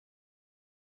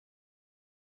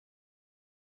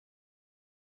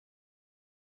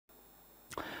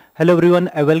Hello everyone,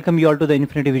 I welcome you all to the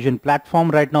Infinity Vision platform.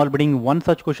 Right now I'll be doing one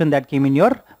such question that came in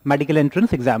your medical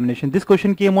entrance examination. This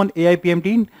question came on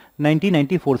AIPMT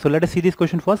 1994. So let us see this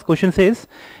question first. Question says,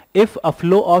 if a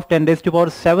flow of 10 raised to power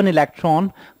 7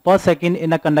 electron per second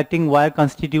in a conducting wire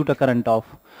constitute a current of.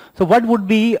 So what would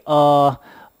be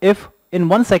if in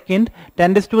 1 second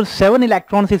 10 raised to power 7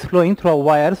 electrons is flowing through a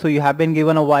wire. So you have been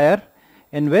given a wire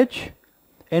in which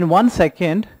in 1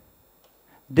 second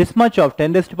this much of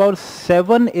 10 raised to power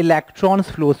 7 electrons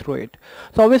flow through it.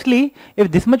 So obviously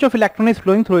if this much of electron is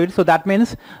flowing through it, so that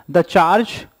means the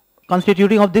charge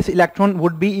constituting of this electron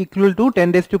would be equal to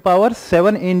 10 raised to power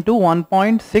 7 into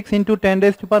 1.6 into 10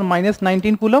 raised to power minus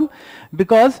 19 coulomb,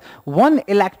 because one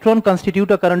electron constitute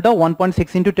a current of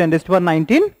 1.6 into 10 raised to power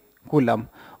 19 coulomb.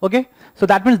 Okay, so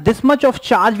that means this much of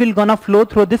charge will gonna flow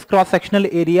through this cross-sectional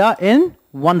area in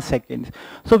 1 second.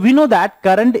 So we know that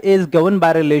current is governed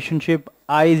by relationship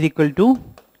I is equal to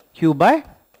Q by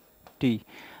T.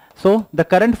 So the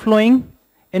current flowing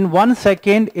in 1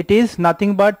 second, it is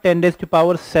nothing but 10 raised to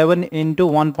power 7 into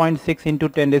 1.6 into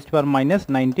 10 raised to power minus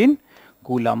 19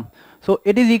 coulomb. So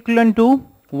it is equivalent to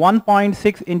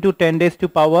 1.6 into 10 raised to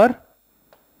power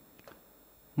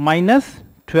minus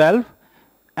 12,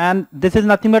 and this is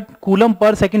nothing but coulomb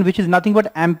per second, which is nothing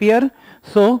but ampere.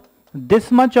 So this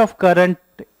much of current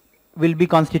will be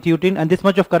constituting and this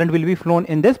much of current will be flown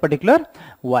in this particular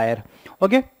wire.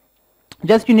 Okay,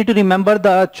 just you need to remember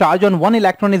the charge on one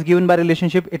electron is given by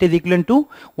relationship, it is equivalent to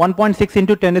 1.6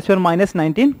 into 10 raised to power minus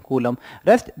 19 coulomb.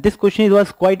 Rest, this question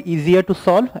was quite easier to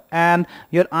solve, and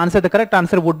your answer, the correct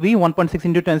answer would be 1.6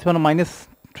 into 10 raised to power minus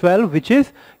 12, which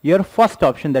is your first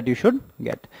option that you should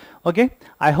get. Okay,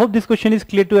 I hope this question is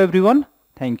clear to everyone.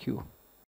 Thank you.